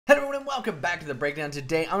and welcome back to the breakdown.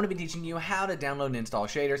 Today I'm going to be teaching you how to download and install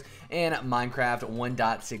shaders in Minecraft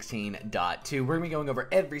 1.16.2. We're going to be going over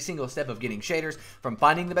every single step of getting shaders, from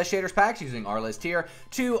finding the best shaders packs using our list here,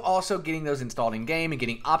 to also getting those installed in game and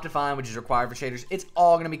getting Optifine, which is required for shaders. It's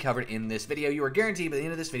all going to be covered in this video. You are guaranteed by the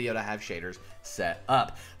end of this video to have shaders set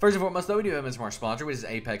up. First and foremost though, we do have our sponsor, which is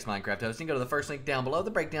Apex Minecraft Hosting. Go to the first link down below,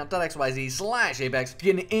 thebreakdown.xyz/Apex, to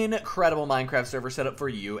get an incredible Minecraft server set up for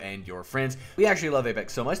you and your friends. We actually love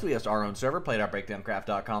Apex so much that we host our own server,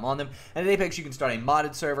 play.breakdowncraft.com on them. And at Apex, you can start a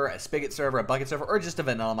modded server, a spigot server, a bucket server, or just a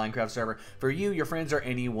vanilla Minecraft server for you, your friends, or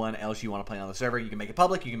anyone else you want to play on the server. You can make it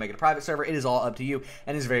public, you can make it a private server. It is all up to you,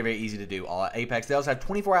 and it's very, very easy to do all at Apex. They also have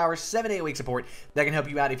 24 hours, 7-day-a-week support that can help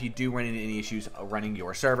you out if you do run into any issues running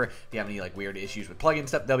your server. If you have any weird issues with plugin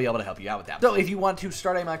stuff, they'll be able to help you out with that. So if you want to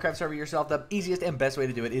start a Minecraft server yourself, the easiest and best way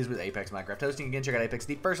to do it is with Apex Minecraft Hosting. Again, check out Apex,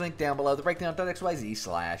 the first link down below,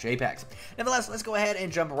 thebreakdown.xyz/Apex. Nevertheless, let's go ahead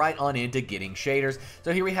and jump right on into getting shaders.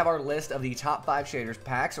 So here we have our list of the top 5 shaders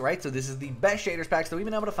packs, right? So this is the best shaders packs that we've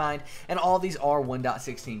been able to find, and all these are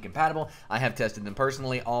 1.16 compatible. I have tested them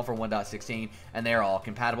personally, all for 1.16, and they're all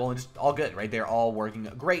compatible and just all good, right? They're all working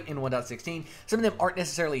great in 1.16. Some of them aren't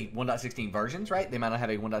necessarily 1.16 versions, right? They might not have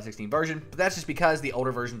a 1.16 version, but that's just because the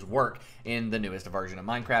older versions work in the newest version of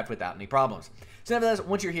Minecraft without any problems. So nevertheless,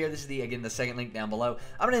 once you're here, this is again the second link down below.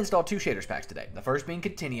 I'm going to install 2 shaders packs today. The first being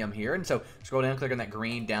Continuum here, and so scroll down, click on that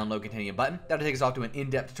green download Continuum button. That'll take us off to an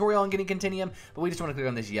in-depth tutorial on getting Continuum, but we just want to click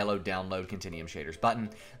on this yellow download Continuum shaders button.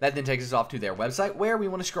 That then takes us off to their website, where we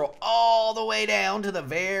want to scroll all the way down to the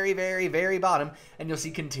very, very, very bottom, and you'll see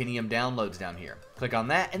Continuum downloads down here. Click on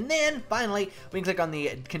that, and then finally we can click on the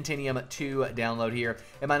Continuum 2 download here.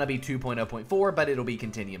 It might not be 2.0.4, but it'll be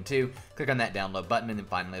Continuum 2. Click on that download button, and then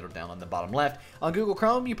finally it'll download in the bottom left. On Google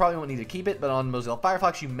Chrome, you probably won't need to keep it, but on Mozilla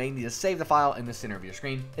Firefox, you may need to save the file in the center of your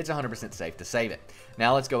screen. It's 100% safe to save it.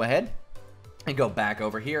 Now let's go ahead and go back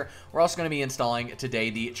over here. We're also going to be installing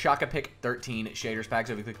today the Chocapic 13 shaders pack.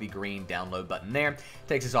 So if we click the green download button there, it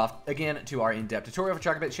takes us off again to our in-depth tutorial for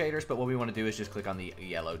Chocapic shaders. But what we want to do is just click on the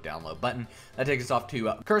yellow download button. That takes us off to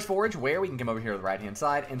CurseForge, where we can come over here to the right-hand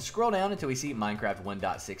side and scroll down until we see Minecraft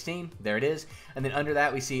 1.16. There it is. And then under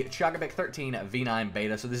that, we see Chocapic 13 V9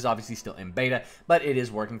 beta. So this is obviously still in beta, but it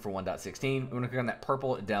is working for 1.16. We're going to click on that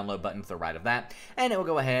purple download button to the right of that, and it will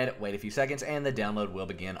go ahead, wait a few seconds, and the download will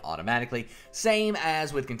begin automatically. Same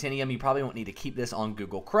as with Continuum, you probably won't need to keep this on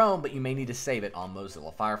Google Chrome, but you may need to save it on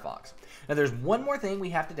Mozilla Firefox. Now there's one more thing we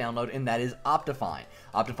have to download, and that is Optifine.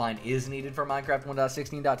 Optifine is needed for Minecraft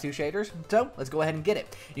 1.16.2 shaders, so let's go ahead and get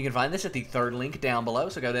it. You can find this at the third link down below,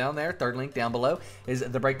 so go down there, third link down below is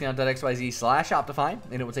thebreakdown.xyz/Optifine,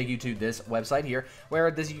 and it will take you to this website here, where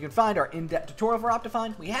you can find our in-depth tutorial for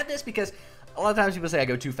Optifine. We have this because a lot of times people say I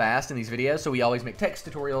go too fast in these videos, so we always make text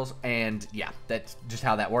tutorials, and yeah, that's just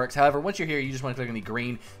how that works. However, once you're here, you just want to click on the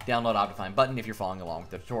green download Optifine button if you're following along with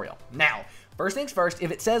the tutorial. Now, first things first,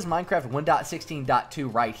 if it says Minecraft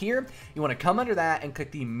 1.16.2 right here, you want to come under that and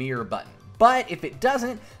click the mirror button. But if it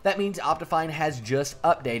doesn't, that means Optifine has just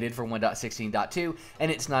updated for 1.16.2, and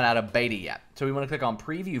it's not out of beta yet. So we want to click on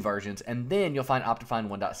preview versions, and then you'll find Optifine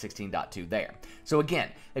 1.16.2 there. So again,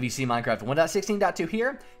 if you see Minecraft 1.16.2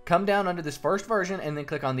 here, come down under this first version and then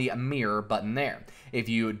click on the mirror button there. If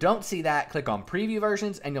you don't see that, click on preview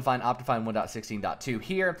versions, and you'll find Optifine 1.16.2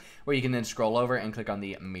 here, where you can then scroll over and click on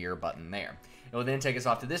the mirror button there. It will then take us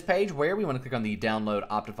off to this page, where we want to click on the download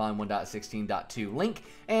Optifine 1.16.2 link,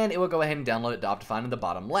 and it will go ahead and download it to Optifine in the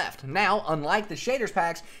bottom left. Now, unlike the shaders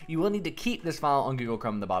packs, you will need to keep this file on Google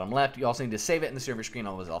Chrome in the bottom left. You also need to save it in the server screen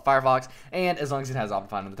on Mozilla Firefox, and as long as it has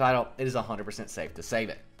Optifine in the title, it is 100% safe to save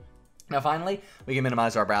it. Now finally, we can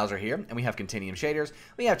minimize our browser here, and we have Continuum shaders,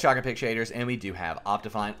 we have Chocapic shaders, and we do have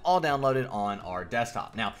Optifine all downloaded on our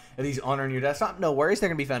desktop. Now, if these aren't on your desktop, no worries, they're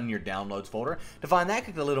going to be found in your downloads folder. To find that,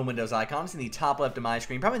 click the little Windows icon. It's in the top left of my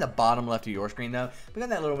screen, probably in the bottom left of your screen though. Click on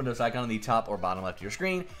that little Windows icon in the top or bottom left of your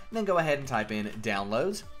screen, and then go ahead and type in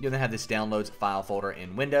downloads. You'll then have this downloads file folder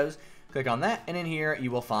in Windows. Click on that, and in here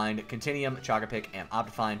you will find Continuum, Chocapic, and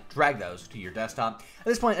Optifine. Drag those to your desktop. At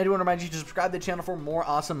this point, I do want to remind you to subscribe to the channel for more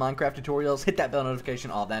awesome Minecraft tutorials. Hit that bell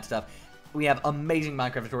notification, all that stuff. We have amazing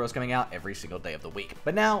Minecraft tutorials coming out every single day of the week.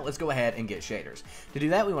 But now, let's go ahead and get shaders. To do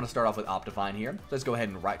that, we want to start off with Optifine here. So let's go ahead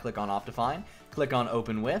and right-click on Optifine, click on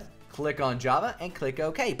Open With, click on Java, and click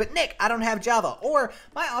OK. But Nick, I don't have Java, or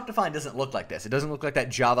my Optifine doesn't look like this. It doesn't look like that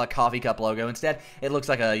Java coffee cup logo. Instead, it looks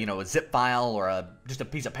like a zip file, or just a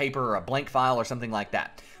piece of paper, or a blank file, or something like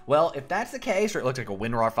that. Well, if that's the case, or it looks like a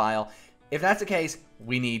WinRAR file, if that's the case,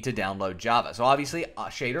 we need to download Java. So obviously,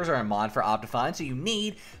 shaders are a mod for Optifine, so you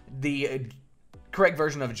need the correct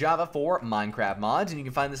version of Java for Minecraft mods, and you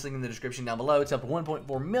can find this link in the description down below. It's up to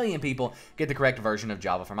 1.4 million people get the correct version of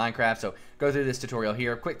Java for Minecraft, so go through this tutorial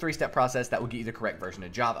here, quick 3-step process that will get you the correct version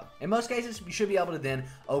of Java. In most cases, you should be able to then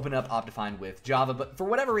open up Optifine with Java, but for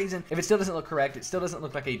whatever reason, if it still doesn't look correct, it still doesn't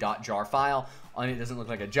look like a .jar file, and it doesn't look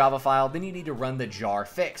like a Java file, then you need to run the jar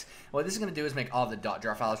fix. What this is going to do is make all the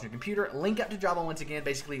 .jar files on your computer link up to Java once again,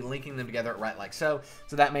 basically linking them together right like so.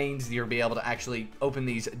 So that means you'll be able to actually open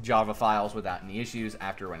these Java files without any issues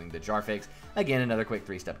after running the jar fix. Again, another quick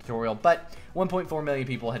 3-step tutorial, but 1.4 million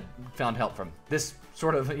people had found help from this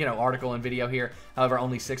sort of, article and video here. However,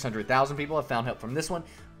 only 600,000 people have found help from this one,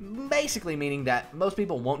 basically meaning that most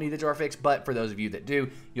people won't need the jar fix, but for those of you that do,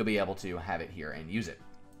 you'll be able to have it here and use it.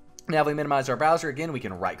 Now, if we minimize our browser again, we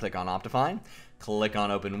can right-click on Optifine, click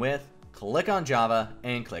on Open With, click on Java,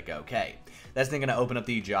 and click OK. That's then going to open up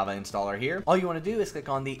the Java installer here. All you want to do is click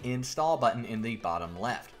on the Install button in the bottom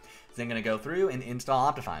left. It's then going to go through and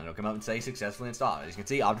install Optifine. It'll come up and say successfully installed. As you can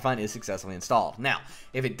see, Optifine is successfully installed. Now,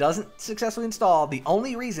 if it doesn't successfully install, the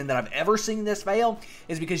only reason that I've ever seen this fail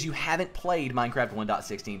is because you haven't played Minecraft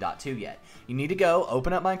 1.16.2 yet. You need to go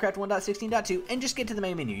open up Minecraft 1.16.2 and just get to the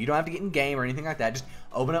main menu. You don't have to get in game or anything like that. Just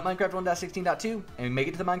open up Minecraft 1.16.2 and make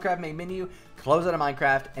it to the Minecraft main menu, close out of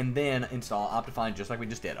Minecraft, and then install Optifine just like we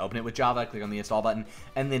just did. Open it with Java, click on the install button,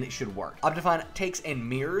 and then it should work. Optifine takes and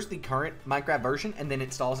mirrors the current Minecraft version and then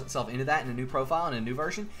installs itself into that in a new profile and a new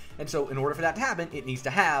version. And so in order for that to happen, it needs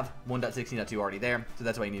to have 1.16.2 already there. So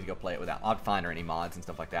that's why you need to go play it without Optifine or any mods and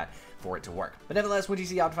stuff like that for it to work. But nevertheless, once you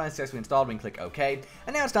see Optifine successfully installed, we can click OK.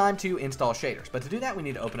 And now it's time to install shaders. But to do that, we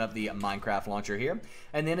need to open up the Minecraft launcher here.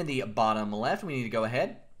 And then in the bottom left, we need to go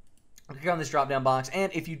ahead, click on this drop down box,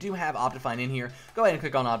 and if you do have Optifine in here, go ahead and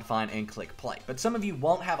click on Optifine and click play. But some of you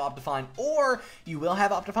won't have Optifine, or you will have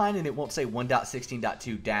Optifine and it won't say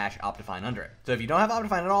 1.16.2-Optifine under it. So if you don't have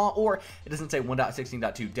Optifine at all, or it doesn't say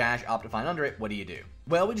 1.16.2-Optifine under it, what do you do?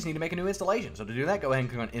 Well, we just need to make a new installation. So to do that, go ahead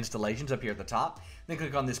and click on Installations up here at the top. Then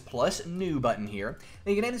click on this plus new button here. And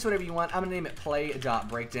you can name this whatever you want. I'm going to name it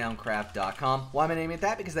play.breakdowncraft.com. Why am I naming it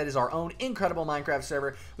that? Because that is our own incredible Minecraft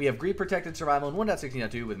server. We have greed protected survival in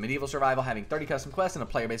 1.16.2 with medieval survival having 30 custom quests and a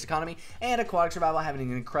player-based economy, and aquatic survival having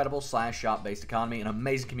an incredible /shop-based economy and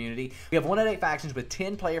amazing community. We have 1.8 factions with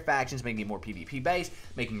 10 player factions, making it more PvP based,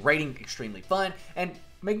 making raiding extremely fun, and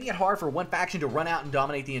making it hard for one faction to run out and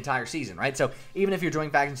dominate the entire season, right? So even if you're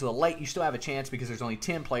joining factions a little late, you still have a chance because there's only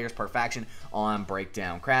 10 players per faction on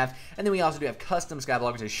Breakdown Craft. And then we also do have custom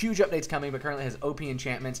Skyblock, which has huge updates coming, but currently has OP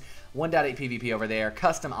enchantments, 1.8 PvP over there,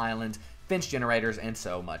 custom islands, fence generators, and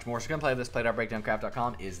so much more. So come play with this.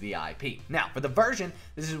 Play.breakdowncraft.com is the IP. Now, for the version,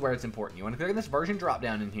 this is where it's important. You want to click on this version drop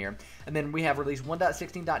down in here, and then we have release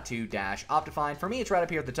 1.16.2-Optifine. For me, it's right up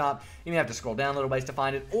here at the top. You may have to scroll down a little ways to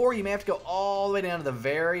find it, or you may have to go all the way down to the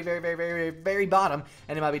very bottom,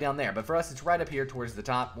 and it might be down there. But for us, it's right up here towards the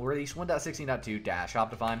top. We'll release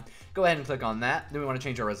 1.16.2-Optifine. Go ahead and click on that. Then we want to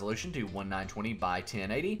change our resolution to 1920 by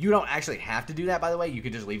 1080. You don't actually have to do that, by the way. You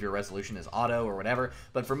can just leave your resolution as auto or whatever.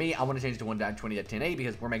 But for me, I want to change it to 1.20 to 1080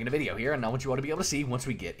 because we're making a video here, and I want you all to be able to see once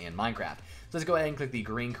we get in Minecraft. So let's go ahead and click the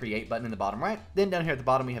green create button in the bottom right. Then down here at the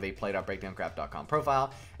bottom, we have a play.breakdowncraft.com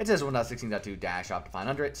profile. It says 1.16.2-Optifine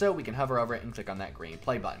under it, so we can hover over it and click on that green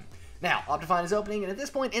play button. Now, Optifine is opening, and at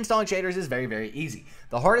this point, installing shaders is very easy.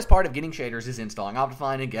 The hardest part of getting shaders is installing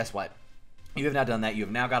Optifine, and guess what? You have now done that. You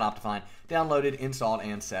have now got Optifine downloaded, installed,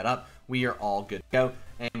 and set up. We are all good to go,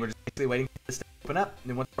 and we're just basically waiting for this to open up.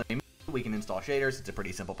 And then once we can install shaders. It's a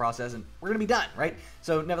pretty simple process, and we're going to be done, right?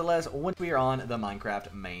 So nevertheless, once we are on the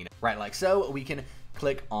Minecraft main, right like so, we can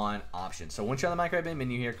click on Options. So once you're on the Minecraft main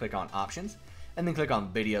menu here, click on Options, and then click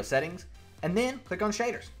on Video Settings, and then click on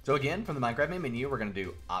Shaders. So again, from the Minecraft main menu, we're going to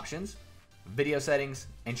do Options, Video Settings,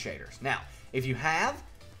 and Shaders. Now, if you have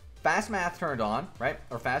Fast Math turned on, right,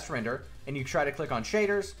 or Fast Render, and you try to click on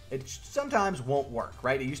shaders, it sometimes won't work,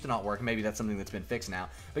 right? It used to not work. Maybe that's something that's been fixed now.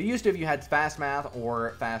 But used to, if you had Fast Math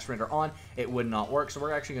or Fast Render on, it would not work. So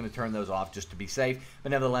we're actually going to turn those off just to be safe.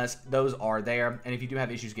 But nevertheless, those are there. And if you do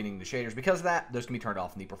have issues getting the shaders because of that, those can be turned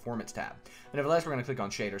off in the Performance tab. But nevertheless, we're going to click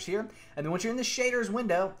on Shaders here. And then once you're in the Shaders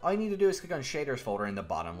window, all you need to do is click on Shaders folder in the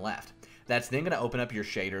bottom left. That's then going to open up your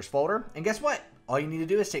Shaders folder. And guess what? All you need to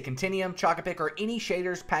do is take Continuum, Chocopic, or any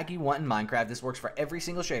shaders pack you want in Minecraft. This works for every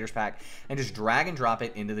single shaders pack, and just drag and drop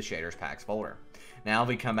it into the shaders packs folder. Now, if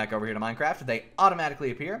we come back over here to Minecraft, they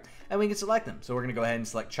automatically appear, and we can select them. So we're going to go ahead and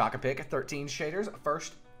select Chocopic 13 shaders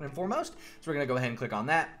first and foremost. So we're going to go ahead and click on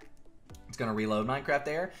that. It's going to reload Minecraft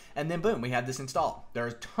there, and then boom, we have this installed.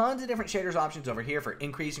 There's tons of different shaders options over here for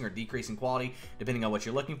increasing or decreasing quality, depending on what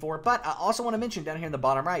you're looking for. But I also want to mention down here in the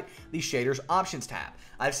bottom right, the shaders options tab.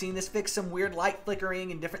 I've seen this fix some weird light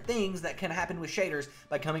flickering and different things that can happen with shaders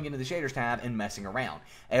by coming into the shaders tab and messing around.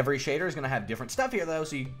 Every shader is going to have different stuff here though,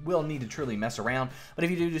 so you will need to truly mess around. But if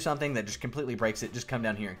you do something that just completely breaks it, just come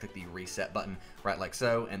down here and click the reset button right like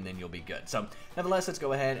so, and then you'll be good. So nevertheless, let's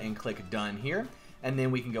go ahead and click done here. And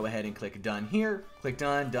then we can go ahead and click done here, click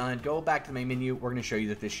done, go back to the main menu. We're going to show you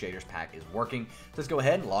that this shaders pack is working. So let's go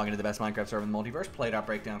ahead and log into the best Minecraft server in the multiverse,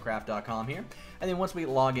 play.breakdowncraft.com here. And then once we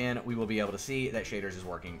log in, we will be able to see that shaders is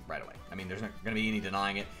working right away. I mean, there's not going to be any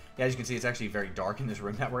denying it. Yeah, as you can see, it's actually very dark in this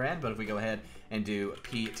room that we're in, but if we go ahead and do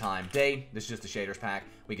P time day, this is just the shaders pack,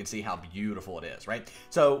 we can see how beautiful it is, right?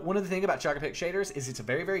 So one of the things about Chocopic shaders is it's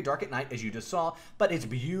very, very dark at night, as you just saw, but it's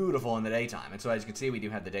beautiful in the daytime. And so as you can see, we do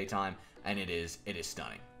have the daytime, and it is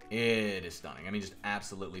stunning. It is stunning. I mean, just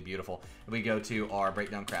absolutely beautiful. If we go to our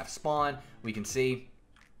Breakdown Craft spawn, we can see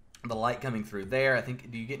the light coming through there. I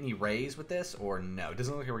think, do you get any rays with this or no? It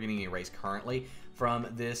doesn't look like we're getting any rays currently from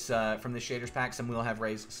this shaders pack. Some will have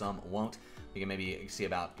rays, some won't. We can maybe see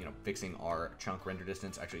about, fixing our chunk render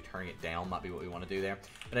distance, actually turning it down might be what we want to do there.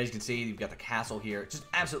 But as you can see, you've got the castle here. Just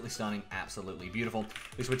absolutely stunning, absolutely beautiful.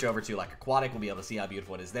 We switch over to like aquatic, we'll be able to see how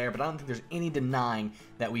beautiful it is there. But I don't think there's any denying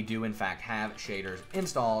that we do in fact have shaders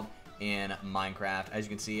installed in Minecraft. As you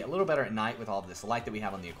can see, a little better at night with all of this light that we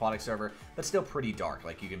have on the aquatic server, but still pretty dark.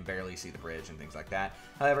 Like you can barely see the bridge and things like that.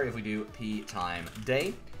 However, if we do P time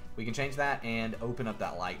day, we can change that and open up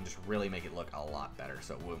that light and just really make it look a lot better.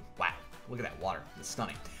 So, wow. Look at that water. It's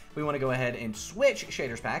stunning. If we want to go ahead and switch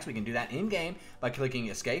shaders packs, we can do that in-game by clicking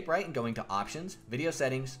escape, right, and going to options, video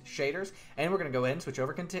settings, shaders, and we're going to go ahead and switch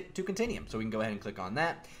over to Continuum. So we can go ahead and click on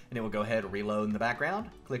that, and it will go ahead and reload in the background.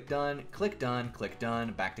 Click done, click done, click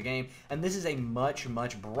done, back to game. And this is a much,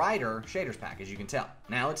 much brighter shaders pack, as you can tell.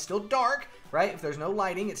 Now, it's still dark, right? If there's no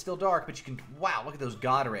lighting, it's still dark, but you can, wow, look at those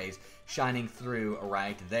God rays shining through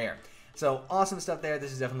right there. So awesome stuff there.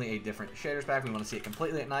 This is definitely a different shaders pack. We want to see it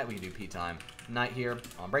completely at night. We can do P time night here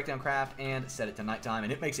on Breakdown Craft and set it to nighttime,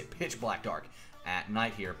 and it makes it pitch black dark at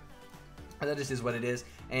night here. And that just is what it is.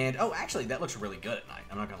 And oh, actually, that looks really good at night.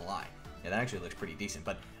 I'm not gonna lie. Yeah, that actually looks pretty decent.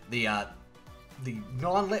 But the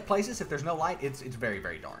non-lit places, if there's no light, it's very,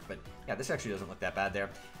 very dark. But yeah, this actually doesn't look that bad there.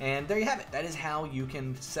 And there you have it. That is how you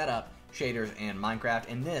can set up shaders and Minecraft,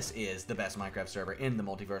 and this is the best Minecraft server in the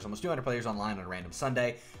multiverse. Almost 200 players online on a random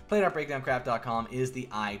Sunday. Play.breakdowncraft.com is the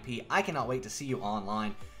IP. I cannot wait to see you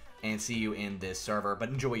online and see you in this server, but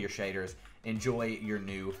enjoy your shaders, enjoy your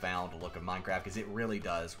newfound look of Minecraft, because it really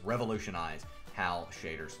does revolutionize how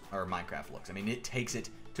shaders or Minecraft looks. I mean, it takes it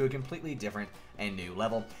to a completely different and new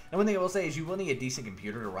level. And one thing I will say is you will need a decent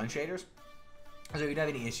computer to run shaders. So if you don't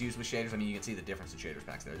have any issues with shaders, I mean, you can see the difference in shaders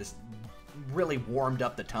packs there. This really warmed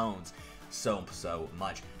up the tones so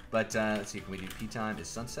much. But let's see, can we do P time is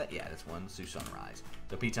sunset? Yeah, that's one to sunrise.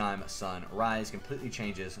 So P time sunrise completely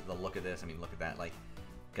changes the look of this. I mean, look at that, like,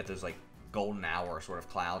 got those like golden hour sort of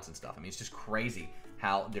clouds and stuff. I mean, it's just crazy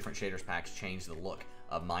how different shaders packs change the look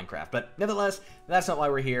of Minecraft. But nevertheless, that's not why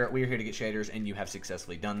we're here. We're here to get shaders, and you have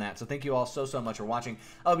successfully done that. So thank you all so much for watching.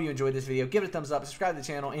 I hope you enjoyed this video. Give it a thumbs up, subscribe to the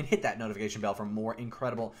channel, and hit that notification bell for more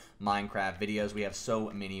incredible Minecraft videos. We have so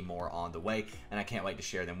many more on the way, and I can't wait to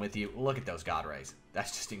share them with you. Look at those God rays.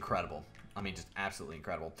 That's just incredible. I mean, just absolutely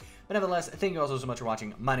incredible. But nevertheless, thank you all so much for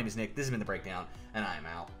watching. My name is Nick. This has been The Breakdown, and I am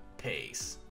out. Peace.